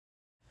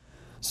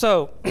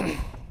So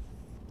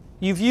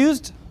you've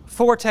used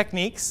 4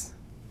 techniques.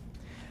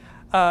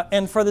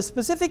 And for the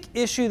specific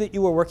issue that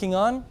you were working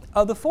on,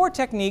 of the 4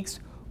 techniques,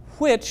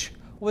 which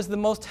was the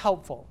most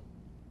helpful?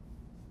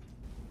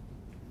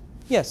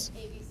 Yes?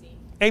 ABC.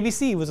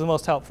 ABC was the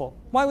most helpful.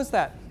 Why was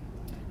that?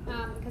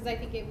 Because I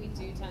think we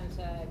do tend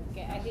to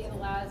get, I think it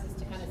allows us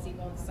to kind of see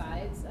both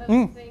sides of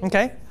things.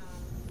 Okay.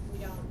 We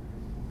do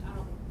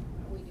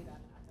that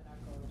enough in our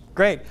coalition.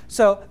 Great.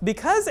 So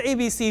because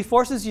ABC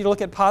forces you to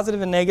look at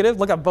positive and negative,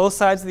 look at both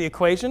sides of the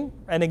equation,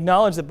 and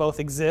acknowledge that both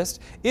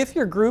exist, if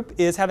your group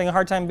is having a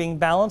hard time being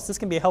balanced, this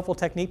can be a helpful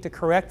technique to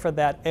correct for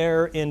that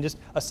error in just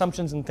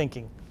assumptions and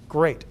thinking.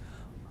 Great.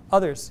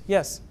 Others?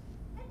 Yes?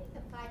 I think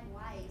the 5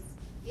 whys,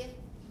 if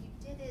you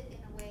did it in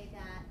a way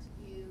that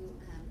you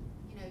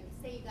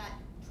say you got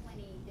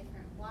 20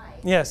 different whys,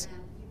 Yes.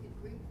 You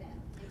could group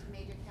them into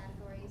major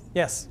categories.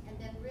 Yes. And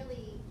then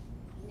really,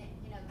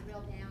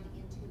 drill down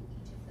into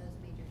each of those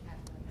major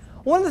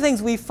categories. One of the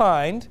things we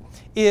find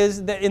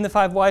is that in the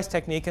 5 whys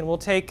technique, and we'll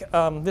take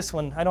this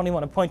one. I don't even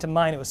want to point to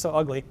mine. It was so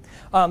ugly.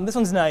 This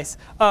one's nice.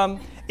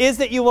 Is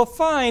that you will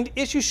find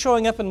issues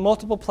showing up in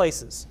multiple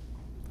places.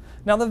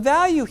 Now, the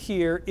value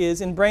here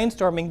is in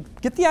brainstorming,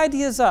 get the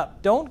ideas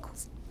up. Don't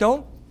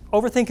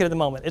overthink it at the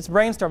moment. It's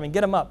brainstorming. Get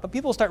them up. But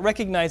people start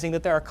recognizing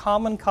that there are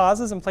common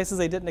causes in places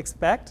they didn't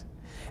expect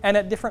and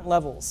at different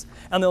levels.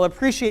 And they'll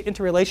appreciate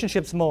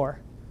interrelationships more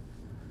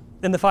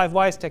in the 5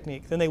 whys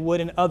technique than they would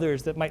in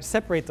others that might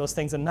separate those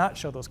things and not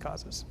show those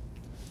causes.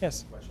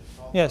 Yes? Question.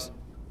 Yes?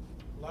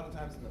 A lot of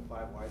times in the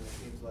 5 whys, it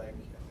seems like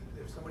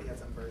if somebody has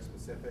something very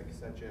specific,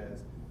 such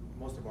as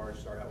most of ours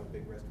start out with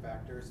big risk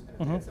factors, and if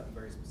they have something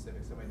very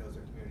specific, somebody knows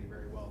their community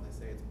very well, and they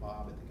say it's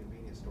Bob at the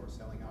convenience store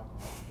selling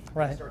alcohol.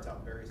 Right. It starts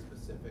out very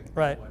specific.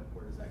 Right.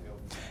 Where does that go?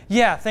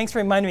 Yeah, thanks for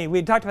reminding me.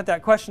 We talked about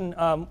that question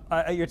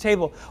at your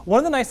table. One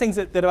of the nice things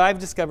that I've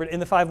discovered in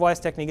the 5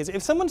 whys technique is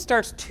if someone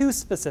starts too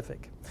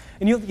specific,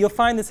 and you'll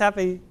find this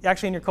happen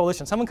actually in your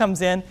coalition. Someone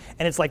comes in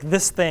and it's like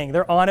this thing.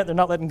 They're on it. They're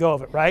not letting go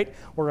of it, right?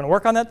 We're going to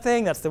work on that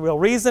thing. That's the real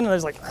reason. And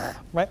there's like,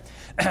 right?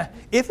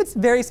 If it's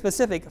very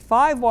specific,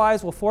 5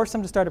 whys will force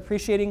them to start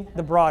appreciating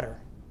the broader.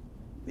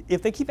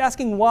 If they keep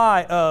asking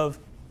why of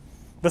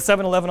the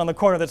 7-Eleven on the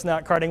corner that's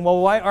not carding,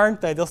 well, why aren't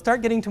they? They'll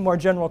start getting to more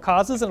general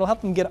causes, and it'll help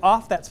them get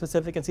off that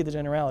specific and see the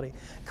generality.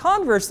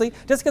 Conversely,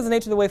 just because of the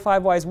nature of the way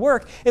 5 whys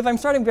work, if I'm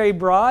starting very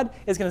broad,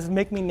 it's going to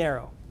make me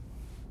narrow.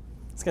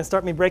 It's going to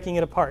start me breaking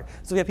it apart.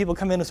 So we have people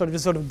come in with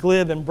sort of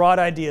glib and broad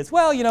ideas.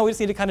 Well, we just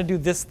need to kind of do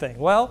this thing.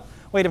 Well,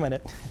 wait a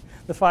minute.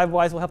 The 5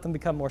 whys will help them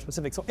become more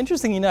specific. So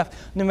interesting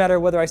enough, no matter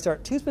whether I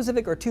start too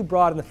specific or too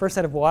broad in the first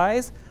set of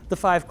whys, the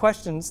 5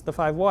 questions, the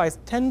 5 whys,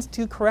 tends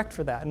to correct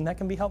for that, and that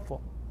can be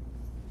helpful.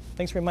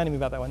 Thanks for reminding me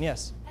about that one.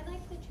 Yes? I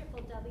like the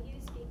triple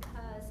W's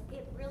because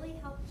it really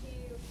helped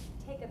you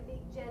take a big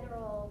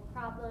general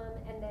problem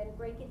and then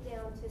break it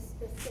down to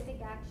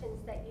specific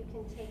actions that you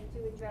can take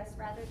to address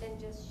rather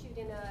than just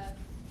shooting a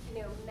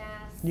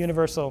mass.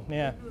 Universal,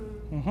 yeah.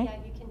 Yeah,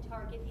 you can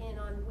target in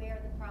on where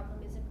the problem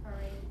is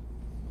occurring.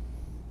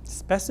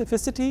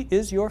 Specificity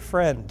is your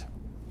friend.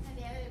 And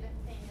the other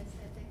thing is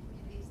that the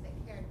communities that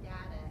care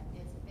data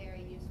is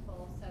very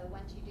useful. So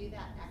once you do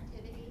that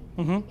activity,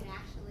 you can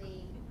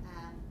actually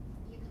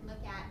you can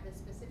look at the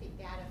specific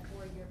data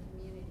for your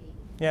community.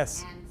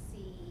 Yes. And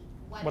see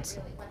what kids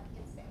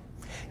say.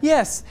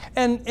 Yes,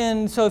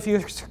 and so if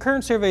your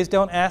current surveys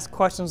don't ask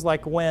questions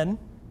like when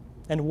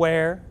and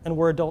where and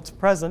were adults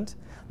present,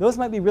 those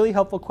might be really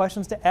helpful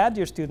questions to add to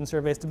your student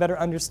surveys to better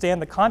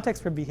understand the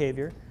context for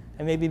behavior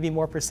and maybe be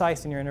more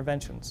precise in your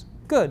interventions.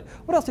 Good.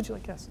 What else did you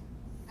like, Cass?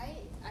 I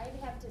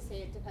have to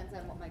say it depends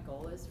on what my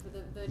goal is for the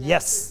analysis.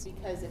 Yes.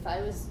 Because if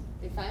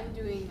I'm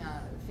doing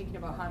thinking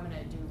about how I'm going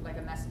to do like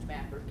a message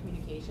map or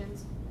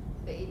communications,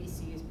 the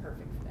ABC is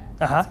perfect for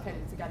that.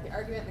 It's got the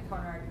argument, the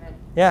counter argument.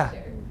 Yeah.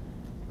 There.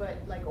 But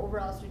like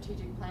overall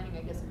strategic planning,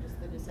 I guess I'm just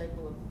the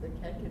disciple of the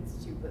CAD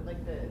Institute. But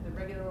like the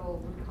regular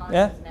old root cause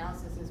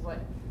analysis is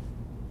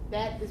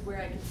that is where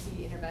I can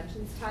see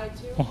interventions tied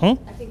to.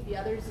 I think the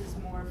others is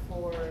more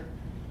for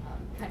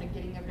kind of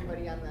getting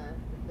everybody on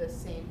the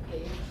same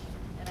page.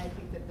 And I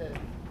think that the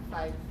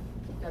 5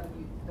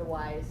 W, the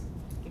Y's,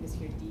 get us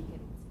here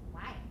deacons.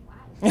 Why?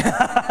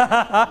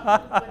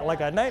 But,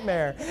 like a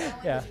nightmare.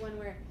 That one is one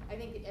where I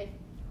think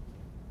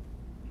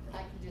I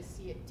can just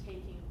see it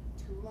taking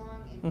too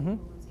long and people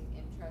losing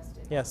interest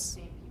in the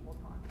same people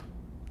talking.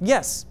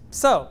 Yes.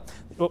 So,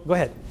 go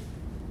ahead.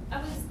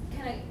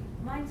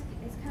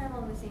 It's kind of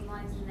along the same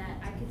lines in that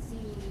I could see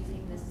you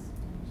using this,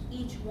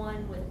 each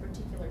one with a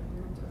particular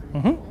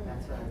group.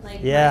 That's right.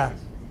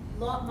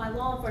 Like my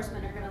law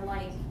enforcement are going to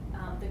like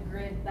the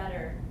grid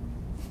better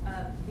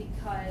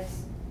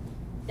because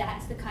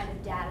that's the kind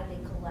of data they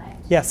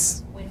collect.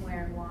 Yes. When,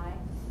 where, and why.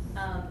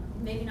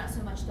 Maybe not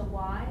so much the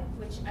why,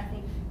 which I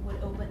think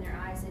would open their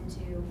eyes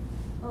into,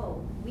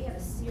 oh, we have a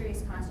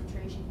serious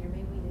concentration here.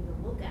 Maybe we need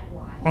to look at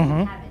why. We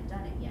haven't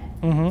done it yet.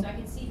 So I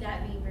can see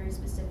that being very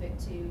specific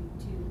to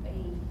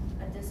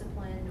a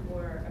discipline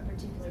or a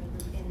particular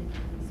group in the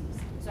communities.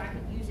 So I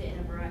could use it in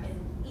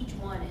each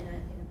one in a particular.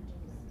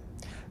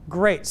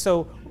 Great.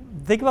 So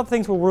think about the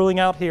things we're ruling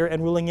out here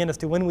and ruling in as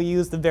to when we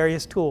use the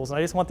various tools. And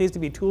I just want these to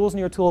be tools in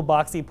your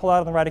toolbox that you pull out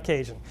on the right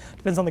occasion.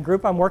 Depends on the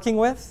group I'm working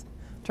with.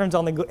 Turns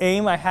on the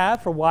aim I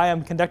have for why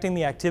I'm conducting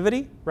the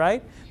activity,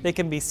 right? They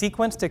can be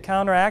sequenced to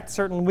counteract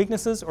certain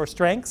weaknesses or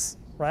strengths,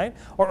 right?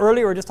 Or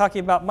earlier we were just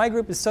talking about my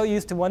group is so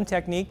used to one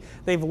technique,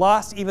 they've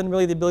lost even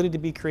really the ability to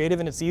be creative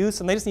in its use,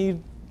 and they just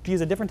need to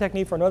use a different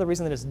technique for another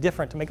reason that is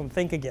different to make them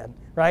think again,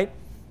 right?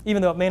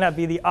 Even though it may not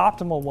be the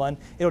optimal one,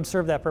 it would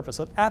serve that purpose.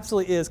 So it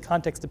absolutely is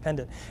context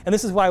dependent. And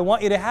this is why I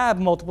want you to have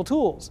multiple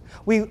tools.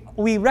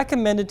 We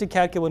recommended to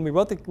CADCA when we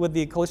wrote with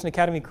the Coalition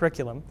Academy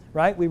curriculum,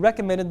 right? We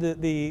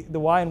recommended the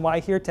why and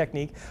why here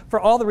technique for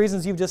all the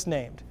reasons you've just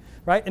named.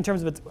 Right, in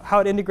terms of how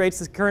it integrates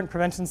this current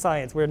prevention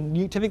science. We're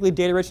in typically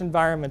data-rich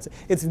environments.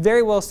 It's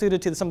very well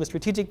suited to some of the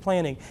strategic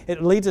planning.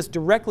 It leads us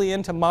directly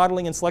into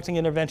modeling and selecting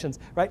interventions,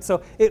 right?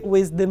 So it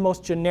was the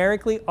most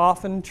generically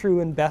often true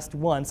and best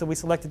one, so we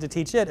selected to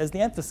teach it as the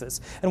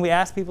emphasis. And we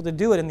asked people to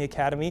do it in the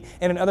academy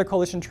and in other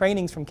coalition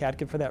trainings from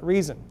CADCA for that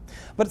reason.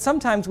 But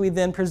sometimes we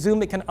then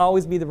presume it can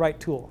always be the right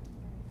tool.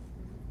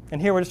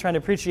 And here we're just trying to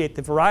appreciate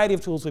the variety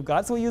of tools we've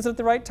got, so we use it at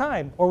the right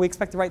time, or we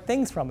expect the right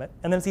things from it,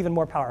 and then it's even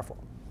more powerful.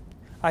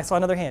 I saw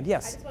another hand.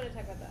 Yes. I just want to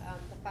talk about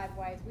the 5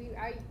 whys.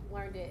 I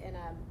learned it in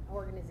an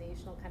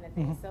organizational kind of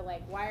thing. So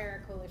like, why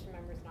are coalition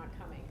members not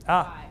coming?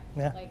 Why?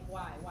 Yeah. Like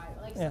why?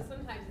 Like Yeah. so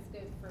sometimes it's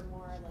good for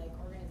more like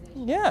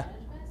organizational Yeah.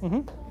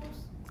 management tools.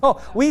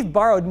 Oh, we've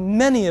borrowed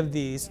many of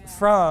these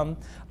from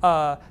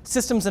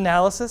systems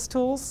analysis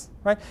tools,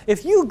 right?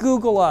 If you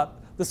Google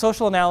up the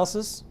social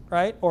analysis,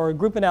 right, or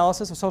group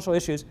analysis of social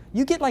issues,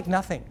 you get like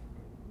nothing.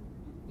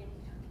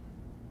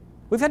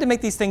 We've had to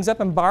make these things up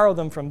and borrow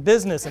them from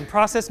business and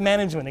process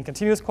management and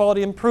continuous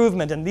quality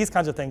improvement and these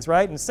kinds of things,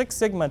 right? And Six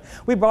Sigma.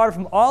 We borrowed it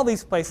from all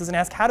these places and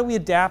asked how do we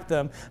adapt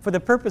them for the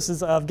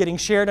purposes of getting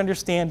shared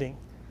understanding,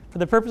 for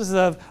the purposes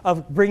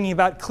of bringing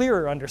about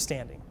clearer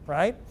understanding,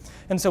 right?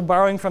 And so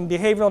borrowing from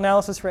behavioral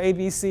analysis for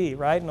ABC,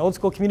 right? And old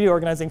school community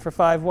organizing for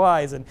 5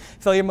 Whys and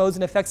failure modes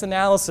and effects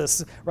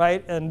analysis,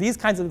 right? And these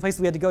kinds of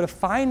places we had to go to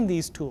find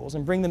these tools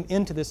and bring them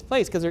into this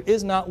place because there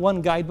is not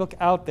one guidebook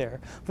out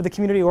there for the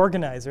community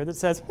organizer that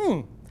says,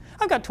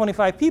 I've got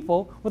 25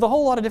 people with a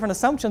whole lot of different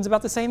assumptions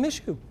about the same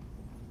issue.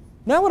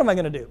 Now what am I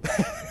going to do?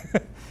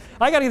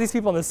 I got to get these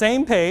people on the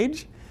same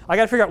page. I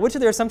got to figure out which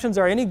of their assumptions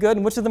are any good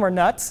and which of them are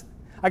nuts.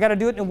 I got to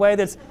do it in a way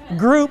that's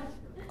group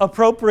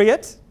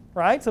appropriate,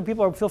 right? So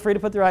people feel free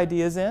to put their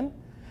ideas in. And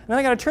then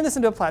I got to turn this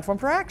into a platform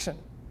for action.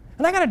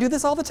 And I got to do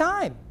this all the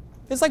time.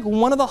 It's like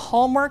one of the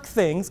hallmark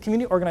things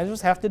community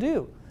organizers have to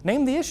do.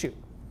 Name the issue.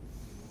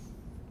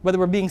 Whether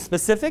we're being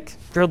specific,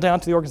 drill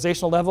down to the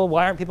organizational level,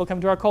 why aren't people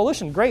coming to our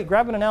coalition? Great,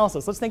 grab an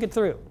analysis, let's think it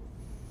through.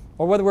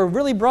 Or whether we're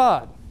really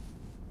broad.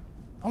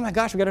 Oh my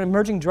gosh, we got an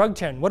emerging drug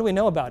trend. What do we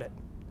know about it?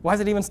 Why is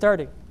it even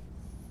starting?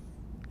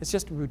 It's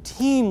just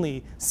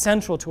routinely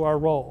central to our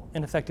role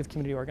in effective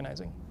community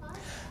organizing.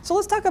 So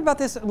let's talk about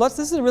this. This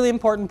is a really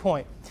important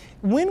point.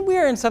 When we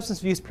are in substance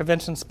abuse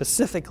prevention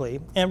specifically,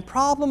 and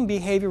problem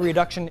behavior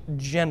reduction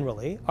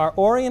generally, our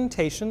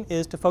orientation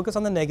is to focus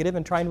on the negative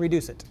and try and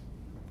reduce it.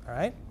 All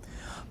right?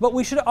 But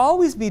we should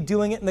always be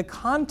doing it in the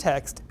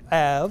context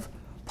of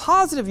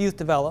positive youth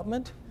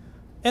development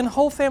and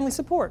whole family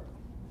support.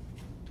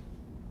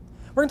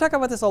 We're going to talk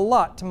about this a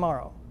lot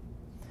tomorrow.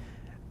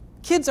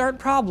 Kids aren't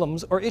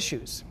problems or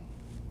issues.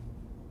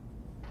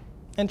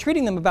 And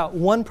treating them about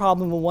one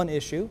problem or one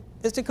issue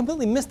is to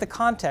completely miss the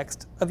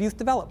context of youth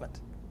development.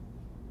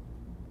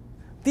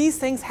 These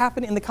things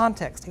happen in the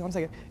context, hang on a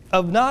second,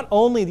 of not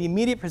only the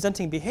immediate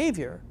presenting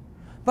behavior,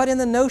 but in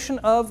the notion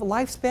of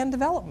lifespan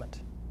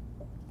development.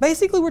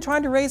 Basically, we're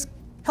trying to raise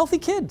healthy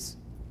kids.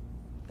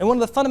 And one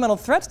of the fundamental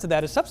threats to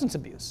that is substance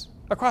abuse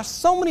across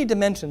so many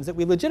dimensions that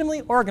we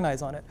legitimately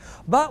organize on it.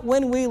 But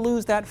when we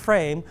lose that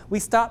frame, we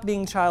stop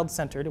being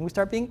child-centered and we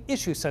start being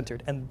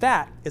issue-centered. And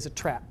that is a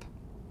trap.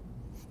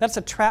 That's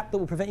a trap that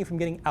will prevent you from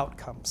getting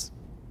outcomes.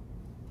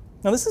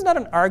 Now, this is not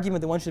an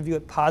argument that one should view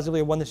it positively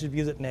or one that should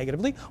view it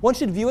negatively. One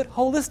should view it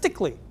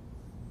holistically.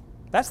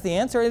 That's the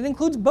answer. It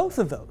includes both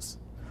of those.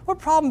 What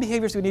problem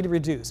behaviors do we need to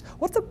reduce?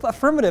 What's the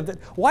affirmative?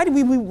 Why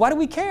do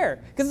we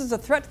care? Because it's a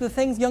threat to the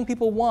things young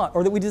people want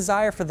or that we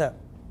desire for them.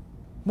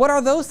 What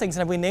are those things?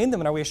 And have we named them?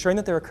 And are we assuring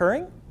that they're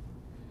occurring?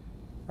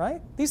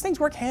 Right? These things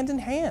work hand in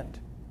hand.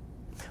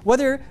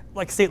 Whether,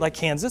 like a state like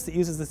Kansas that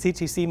uses the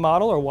CTC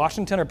model, or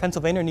Washington or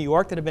Pennsylvania or New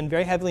York that have been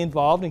very heavily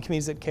involved in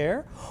communities that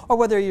care, or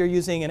whether you're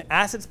using an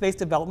assets-based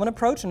development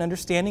approach and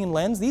understanding and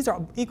lens, these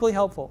are equally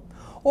helpful.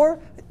 Or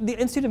the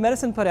Institute of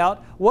Medicine put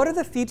out, what are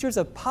the features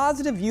of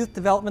positive youth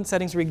development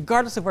settings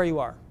regardless of where you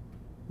are?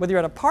 Whether you're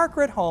at a park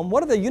or at home,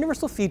 what are the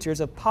universal features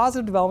of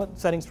positive development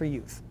settings for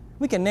youth?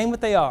 We can name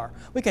what they are.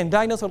 We can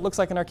diagnose what it looks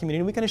like in our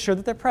community. We can assure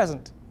that they're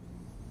present.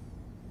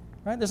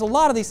 Right? There's a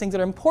lot of these things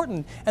that are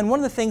important, and one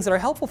of the things that are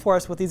helpful for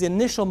us with these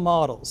initial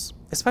models,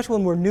 especially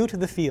when we're new to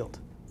the field.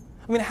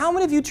 I mean, how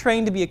many of you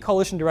trained to be a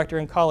coalition director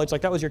in college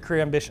like that was your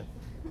career ambition?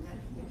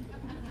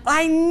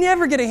 I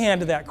never get a hand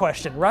to that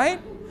question,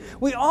 right?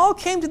 We all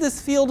came to this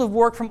field of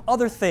work from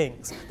other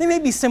things. They may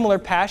be similar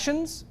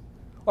passions,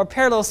 or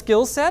parallel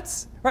skill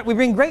sets, right? We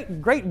bring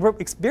great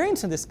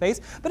experience in this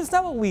space, but it's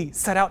not what we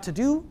set out to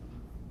do.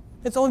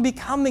 It's only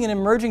becoming and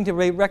emerging to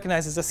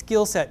recognize as a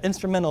skill set,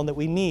 instrumental, that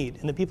we need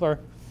and that people are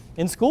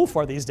in school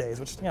for these days,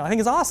 which I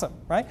think is awesome,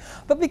 right?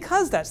 But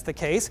because that's the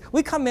case,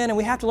 we come in and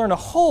we have to learn a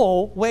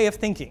whole way of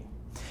thinking.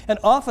 And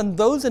often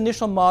those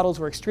initial models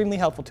were extremely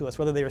helpful to us,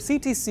 whether they were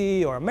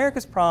CTC or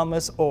America's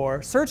Promise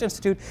or Search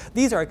Institute.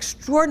 These are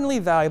extraordinarily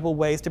valuable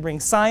ways to bring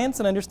science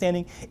and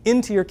understanding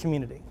into your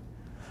community.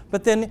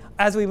 But then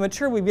as we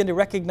mature, we begin to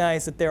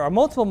recognize that there are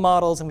multiple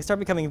models and we start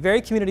becoming very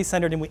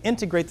community-centered and we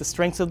integrate the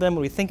strengths of them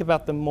and we think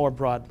about them more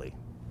broadly,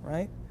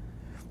 right?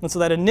 And so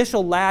that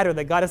initial ladder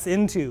that got us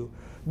into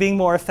being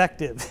more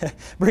effective,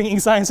 bringing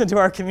science into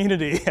our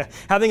community,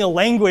 having a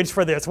language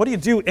for this, what do you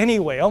do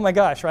anyway? Oh my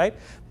gosh, right?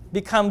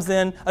 Becomes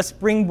then a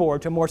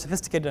springboard to a more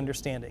sophisticated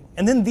understanding.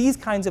 And then these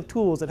kinds of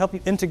tools that help you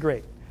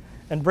integrate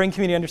and bring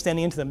community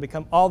understanding into them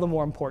become all the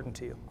more important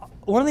to you.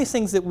 One of these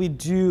things that we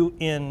do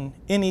in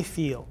any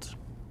field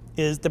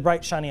is the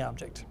bright, shiny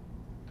object.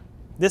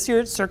 This year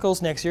it's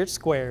circles, next year it's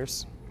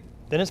squares.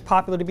 Then it's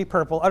popular to be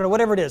purple, I don't know,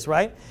 whatever it is,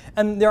 right?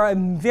 And there are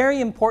very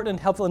important and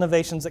helpful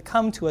innovations that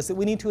come to us that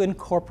we need to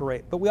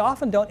incorporate. But we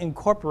often don't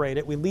incorporate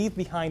it, we leave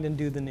behind and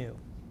do the new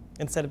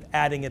instead of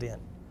adding it in,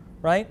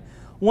 right?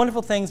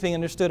 Wonderful things being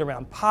understood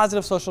around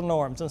positive social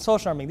norms and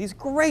social norming, these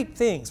great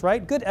things,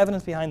 right? Good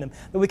evidence behind them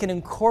that we can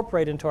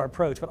incorporate into our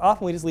approach. But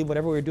often we just leave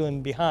whatever we're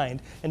doing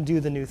behind and do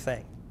the new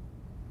thing,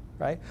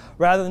 right?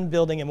 Rather than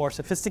building a more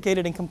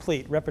sophisticated and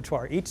complete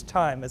repertoire each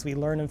time as we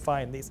learn and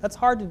find these. That's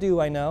hard to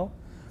do, I know.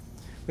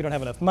 We don't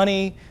have enough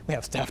money, we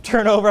have staff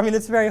turnover. I mean,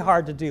 it's very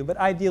hard to do. But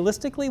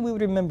idealistically, we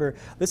would remember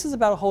this is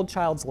about a whole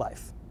child's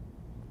life.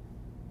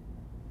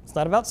 It's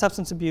not about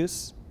substance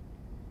abuse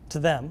to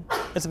them,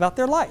 it's about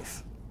their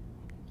life.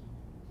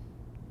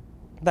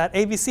 That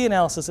ABC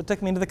analysis that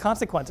took me into the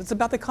consequence. It's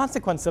about the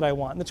consequence that I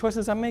want and the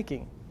choices I'm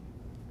making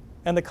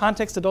and the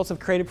context adults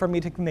have created for me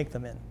to make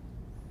them in.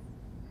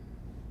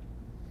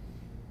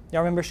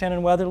 Y'all remember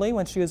Shannon Weatherly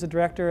when she was a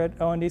director at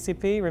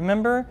ONDCP?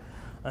 Remember?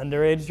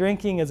 Underage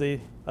drinking is an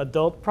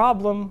adult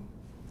problem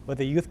with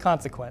a youth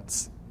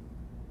consequence,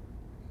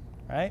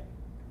 right?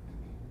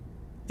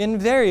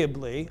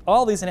 Invariably,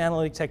 all these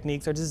analytic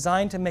techniques are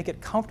designed to make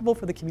it comfortable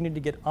for the community to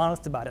get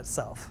honest about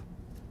itself.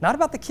 Not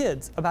about the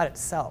kids, about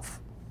itself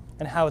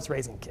and how it's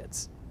raising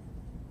kids.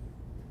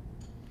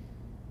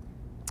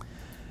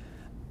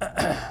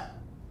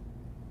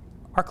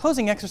 Our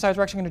closing exercise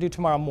we're actually going to do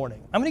tomorrow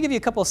morning. I'm going to give you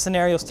a couple of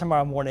scenarios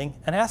tomorrow morning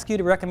and ask you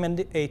to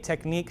recommend a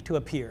technique to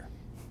a peer.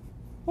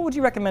 What would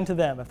you recommend to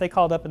them if they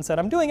called up and said,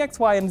 I'm doing X,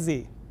 Y, and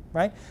Z,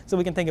 right? So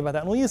we can think about that.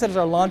 And we'll use that as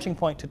our launching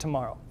point to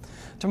tomorrow.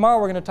 Tomorrow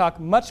we're going to talk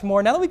much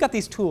more, now that we've got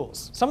these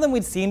tools. Some of them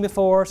we'd seen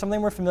before, some of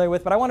them we're familiar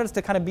with, but I wanted us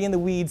to kind of be in the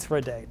weeds for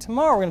a day.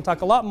 Tomorrow we're going to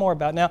talk a lot more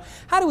about, now,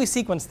 how do we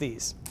sequence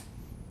these?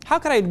 How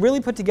could I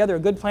really put together a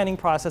good planning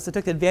process that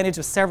took advantage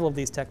of several of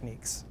these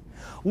techniques?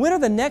 When are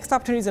the next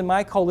opportunities in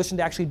my coalition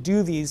to actually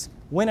do these?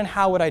 When and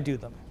how would I do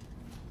them?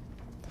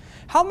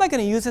 How am I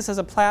going to use this as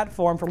a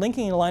platform for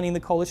linking and aligning the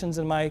coalitions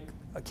in my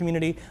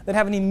community that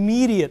have an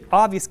immediate,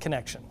 obvious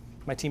connection?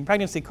 My teen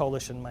pregnancy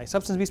coalition, my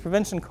substance abuse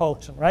prevention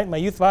coalition, right? My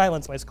youth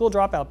violence, my school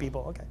dropout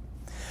people, okay.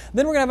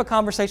 Then we're going to have a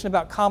conversation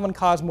about common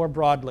cause more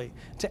broadly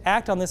to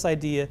act on this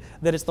idea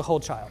that it's the whole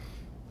child.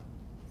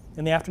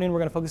 In the afternoon, we're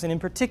going to focus in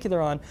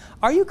particular on,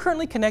 are you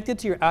currently connected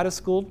to your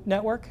out-of-school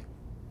network?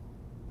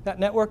 That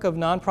network of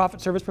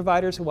nonprofit service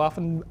providers who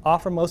often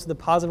offer most of the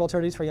positive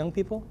alternatives for young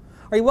people?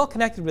 Are you well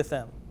connected with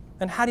them?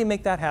 And how do you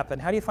make that happen?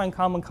 How do you find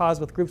common cause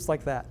with groups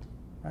like that,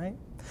 right?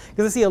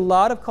 Because I see a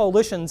lot of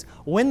coalitions,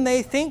 when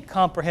they think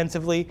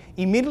comprehensively,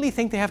 immediately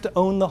think they have to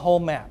own the whole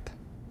map.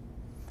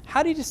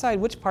 How do you decide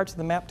which parts of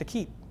the map to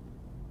keep?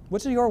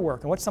 Which are your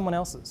work and what's someone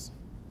else's?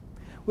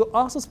 We'll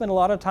also spend a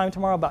lot of time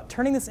tomorrow about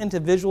turning this into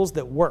visuals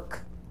that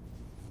work.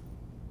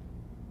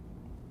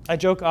 I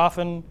joke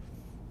often,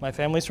 my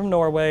family's from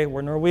Norway,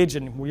 we're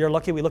Norwegian, we are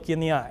lucky we look you in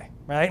the eye,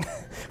 right?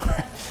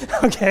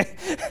 Okay.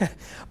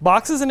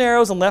 Boxes and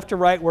arrows and left to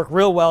right work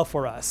real well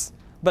for us,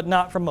 but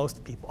not for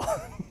most people,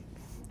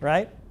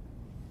 right?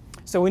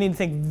 So we need to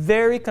think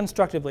very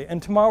constructively.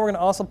 And tomorrow we're going to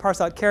also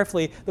parse out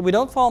carefully that we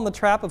don't fall in the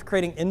trap of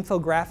creating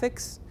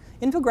infographics.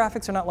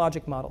 Infographics are not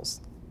logic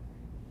models.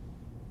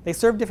 They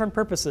serve different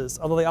purposes,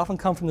 although they often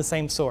come from the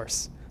same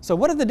source. So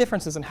what are the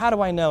differences and how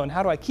do I know and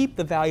how do I keep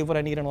the value of what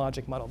I need in a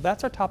logic model?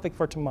 That's our topic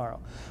for tomorrow.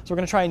 So we're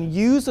going to try and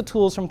use the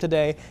tools from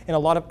today in a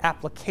lot of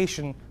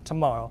application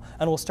tomorrow.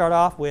 And we'll start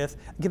off with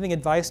giving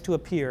advice to a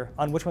peer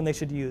on which one they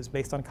should use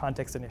based on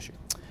context and issue.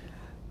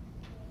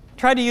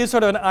 Try to use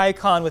sort of an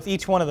icon with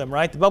each one of them,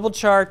 right? The bubble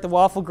chart, the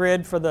waffle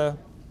grid for the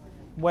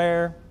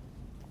where,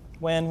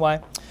 when,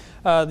 why.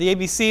 The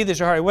ABC, the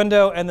Johari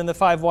window, and then the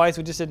 5 whys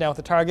we just did now with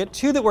the target.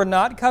 2 that we're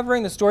not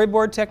covering, the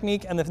storyboard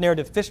technique and the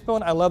narrative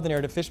fishbone. I love the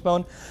narrative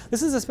fishbone.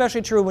 This is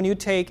especially true when you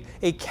take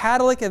a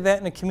catalytic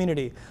event in a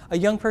community, a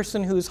young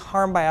person who's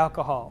harmed by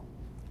alcohol,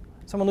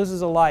 someone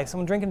loses a life,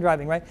 someone drinking and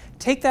driving, right?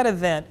 Take that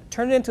event,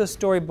 turn it into a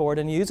storyboard,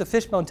 and use a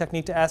fishbone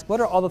technique to ask, what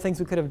are all the things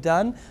we could have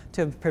done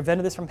to have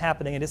prevented this from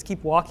happening? And just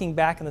keep walking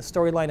back in the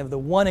storyline of the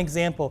one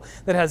example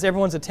that has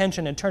everyone's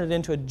attention and turn it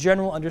into a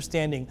general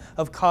understanding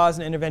of cause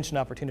and intervention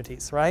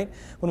opportunities, right?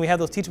 When we have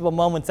those teachable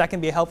moments, that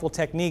can be a helpful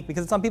technique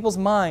because it's on people's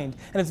mind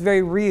and it's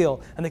very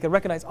real, and they can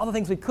recognize all the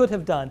things we could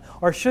have done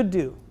or should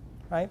do.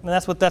 Right? And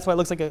that's why it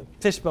looks like a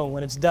fishbone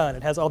when it's done.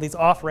 It has all these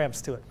off-ramps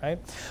to it, right?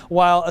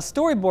 While a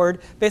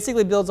storyboard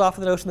basically builds off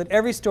of the notion that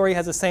every story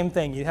has the same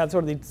thing. You have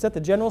sort of set the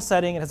general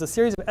setting. It has a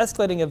series of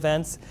escalating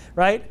events,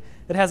 right?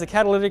 It has a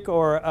catalytic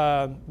or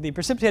the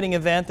precipitating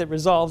event that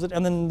resolves it,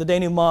 and then the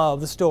denouement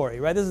of the story,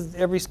 right? This is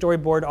every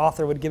storyboard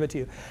author would give it to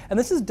you. And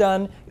this is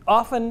done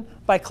often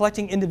by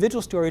collecting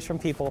individual stories from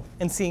people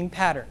and seeing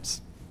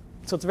patterns.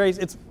 So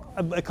it's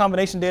a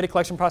combination data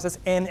collection process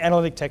and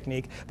analytic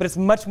technique, but it's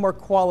much more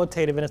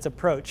qualitative in its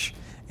approach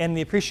and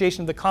the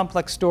appreciation of the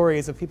complex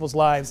stories of people's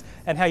lives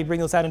and how you bring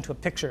those out into a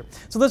picture.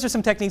 So those are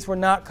some techniques we're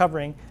not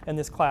covering in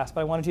this class, but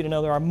I wanted you to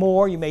know there are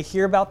more. You may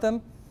hear about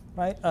them,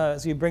 right,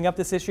 as you bring up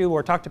this issue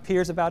or talk to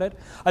peers about it.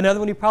 Another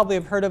one you probably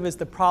have heard of is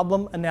the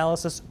problem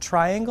analysis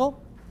triangle.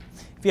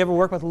 If you ever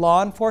work with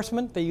law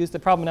enforcement, they use the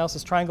problem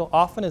analysis triangle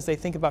often as they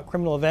think about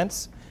criminal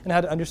events and how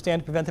to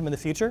understand and prevent them in the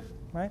future,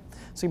 right?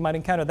 So you might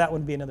encounter that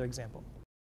would be another example.